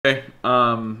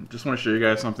Just want to show you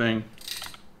guys something.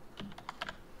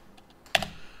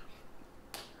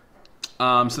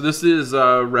 So this is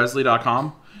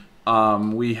Rezzly.com.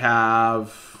 We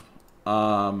have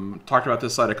talked about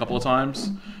this site a couple of times.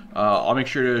 I'll make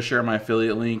sure to share my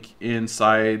affiliate link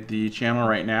inside the channel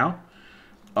right now.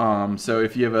 So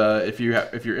if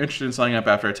you're interested in signing up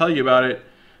after I tell you about it,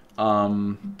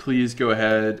 please go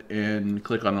ahead and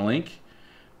click on the link.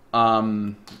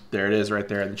 There it is right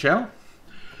there in the channel.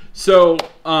 So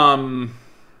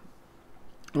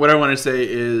what I want to say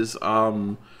is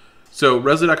so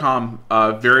Rezzly.com,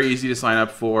 very easy to sign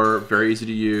up for, very easy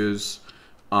to use.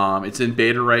 It's in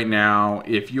beta right now.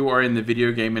 If you are in the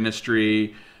video game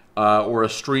industry or a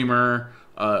streamer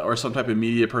or some type of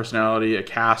media personality, a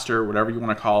caster, whatever you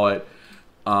want to call it,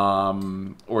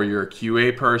 or you're a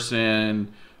QA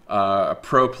person, a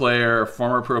pro player, a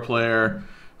former pro player,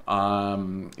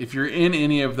 if you're in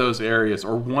any of those areas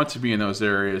or want to be in those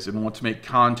areas and want to make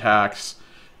contacts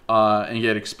and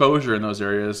get exposure in those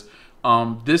areas,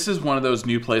 this is one of those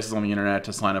new places on the internet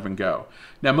to sign up and go.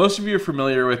 Now, most of you are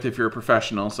familiar with, if you're a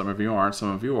professional, some of you aren't, some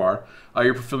of you are,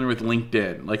 you're familiar with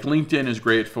LinkedIn. Like, LinkedIn is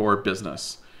great for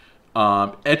business.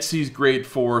 Etsy's great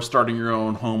for starting your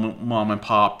own home mom and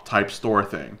pop type store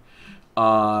thing.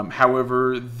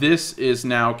 However, this is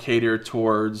now catered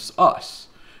towards us.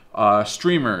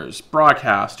 Streamers,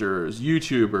 broadcasters,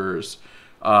 YouTubers,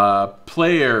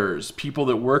 players, people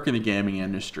that work in the gaming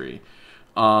industry.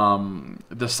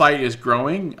 The site is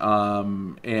growing,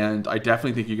 and I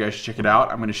definitely think you guys should check it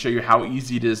out. I'm going to show you how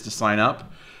easy it is to sign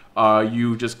up.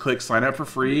 You just click sign up for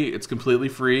free. It's completely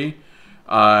free.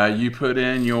 You put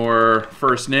in your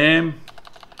first name.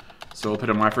 So we'll put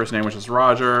in my first name, which is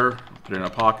Roger. Put in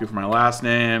Apaku for my last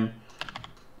name.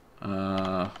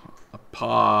 Apaku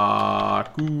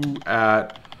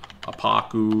at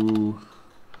apaku.tv.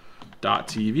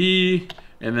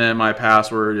 And then my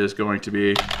password is going to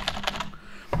be...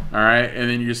 All right, and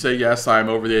then you say, yes, I'm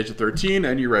over the age of 13,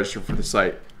 and you register for the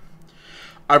site.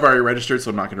 I've already registered, so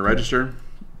I'm not going to register.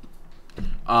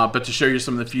 But to show you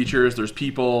some of the features, there's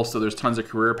people, so there's tons of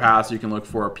career paths you can look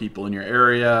for, people in your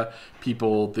area,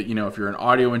 people that, you know, if you're an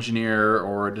audio engineer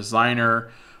or a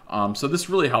designer. So this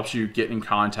really helps you get in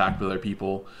contact with other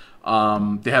people.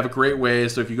 They have a great way,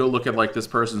 so if you go look at like this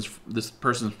person's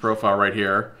profile right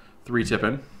here,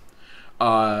 3tippin.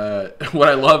 What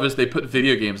I love is they put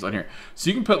video games on here.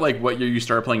 So you can put like what year you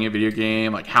started playing a video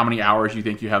game, like how many hours you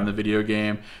think you have in the video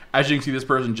game. As you can see, this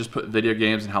person just put video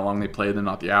games and how long they played them,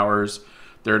 not the hours.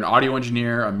 They're an audio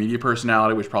engineer, a media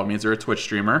personality, which probably means they're a Twitch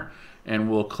streamer.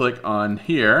 And we'll click on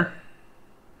here.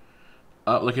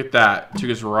 Look at that.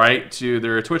 Took us right to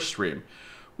their Twitch stream,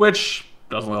 which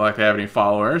doesn't look like they have any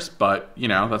followers, but you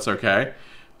know, that's okay.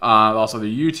 Also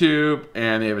the YouTube,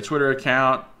 and they have a Twitter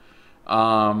account.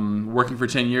 Working for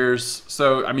 10 years.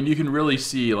 So, I mean, you can really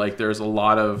see like there's a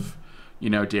lot of, you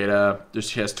know, data.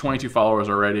 She has 22 followers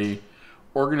already.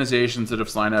 Organizations that have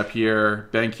signed up here.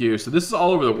 BenQ. So this is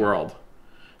all over the world.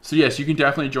 So yes, you can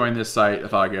definitely join this site,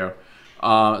 Athago.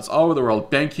 It's all over the world.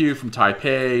 BenQ from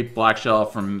Taipei, Black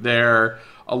Shelf from there.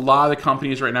 A lot of the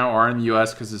companies right now are in the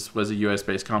US because this was a US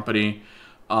based company.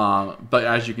 But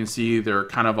as you can see, they're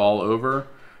kind of all over.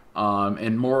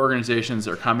 And more organizations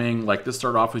are coming. Like this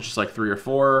started off with just like 3 or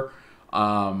 4.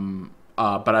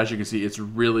 But as you can see, it's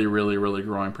really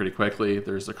growing pretty quickly.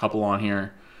 There's a couple on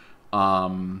here.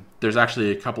 There's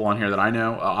actually a couple on here that I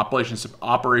know. Operation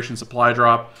Supply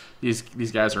Drop.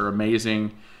 These guys are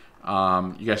amazing.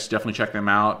 You guys should definitely check them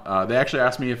out. They actually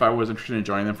asked me if I was interested in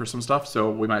joining them for some stuff,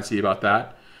 so we might see about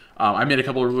that. I made a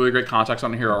couple of really great contacts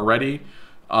on here already.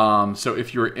 So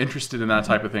if you're interested in that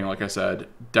type of thing, like I said,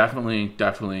 definitely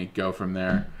go from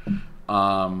there.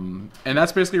 And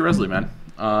that's basically Rezzly, man.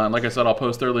 Like I said, I'll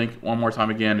post their link one more time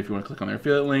again if you want to click on their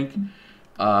affiliate link.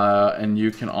 And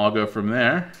you can all go from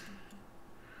there.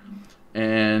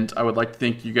 And I would like to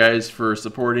thank you guys for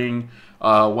supporting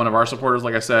one of our supporters.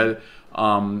 Like I said,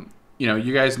 you know,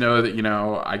 you guys know that, you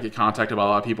know, I get contacted by a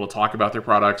lot of people to talk about their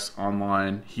products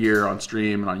online, here on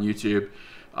stream and on YouTube,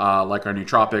 like our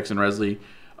Nootropics and Rezzly.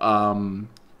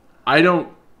 I don't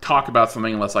talk about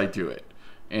something unless I do it.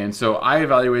 And so I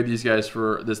evaluated these guys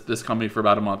for this company for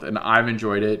about a month, and I've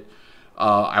enjoyed it.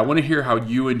 I want to hear how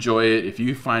you enjoy it, if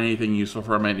you find anything useful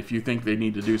from it, if you think they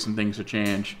need to do some things to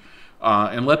change.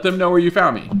 And let them know where you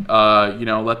found me. You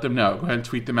know, let them know. Go ahead and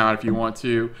tweet them out if you want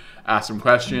to. Ask them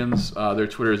questions. Their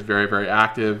Twitter is very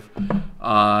active. And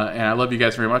I love you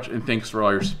guys very much, and thanks for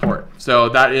all your support. So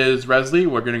that is Rezzly.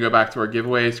 We're going to go back to our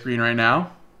giveaway screen right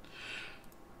now.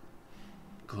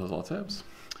 Close all tabs.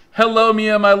 Hello,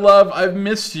 Mia, my love. I've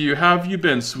missed you. How have you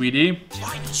been, sweetie?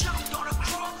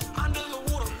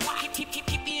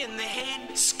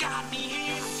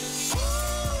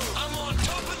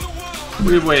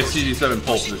 We give away a CD7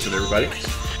 pole position, everybody.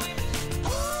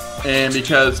 And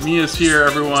because Mia's here,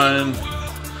 everyone,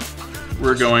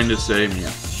 we're going to say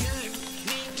Mia.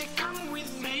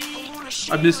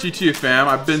 I've missed you too, fam.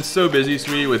 I've been so busy,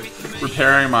 sweetie, with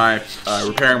repairing my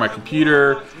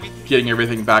computer, getting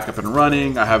everything back up and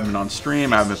running. I haven't been on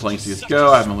stream. I haven't been playing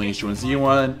CS:GO. I haven't been playing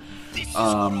H1Z1.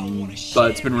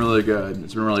 But it's been really good.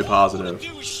 It's been really positive.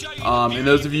 And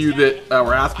those of you that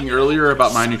were asking earlier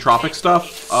about my nootropic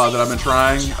stuff that I've been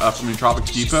trying from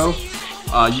Nootropics Depot,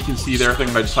 you can see their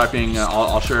thing by just typing.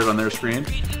 I'll share it on their screen.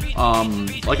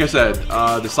 Like I said,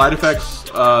 the side effects,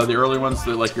 the early ones,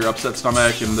 like your upset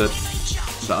stomach and the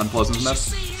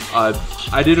unpleasantness,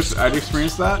 I did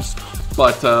experience that,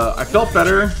 but I felt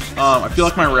better. I feel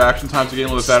like my reaction times are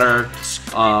getting a little bit better.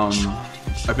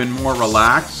 I've been more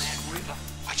relaxed.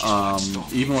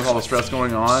 Even with all the stress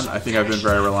going on, I think I've been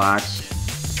very relaxed.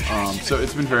 So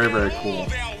it's been very, very cool.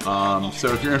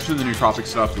 So if you're interested in the nootropic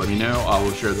stuff, let me know. I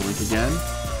will share the link again.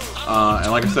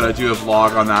 And like I said, I do a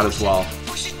vlog on that as well.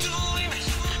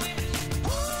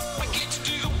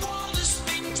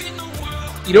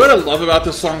 You know what I love about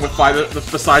this song,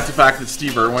 besides the fact that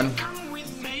Steve Irwin?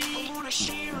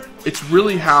 It's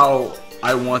really how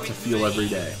I want to feel every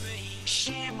day.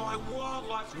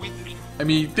 I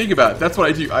mean, think about it. That's what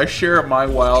I do. I share my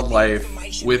wild life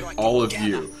with all of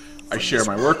you. I share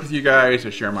my work with you guys. I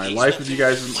share my life with you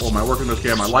guys. Well, my work with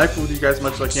okay, my life with you guys as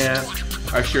much as I can.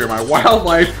 I share my wild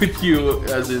life with you,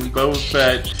 as in Boba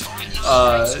Fett.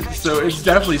 So it's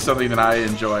definitely something that I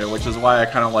enjoy, which is why I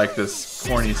kind of like this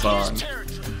corny song.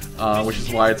 Which is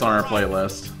why it's on our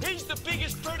playlist.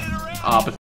 But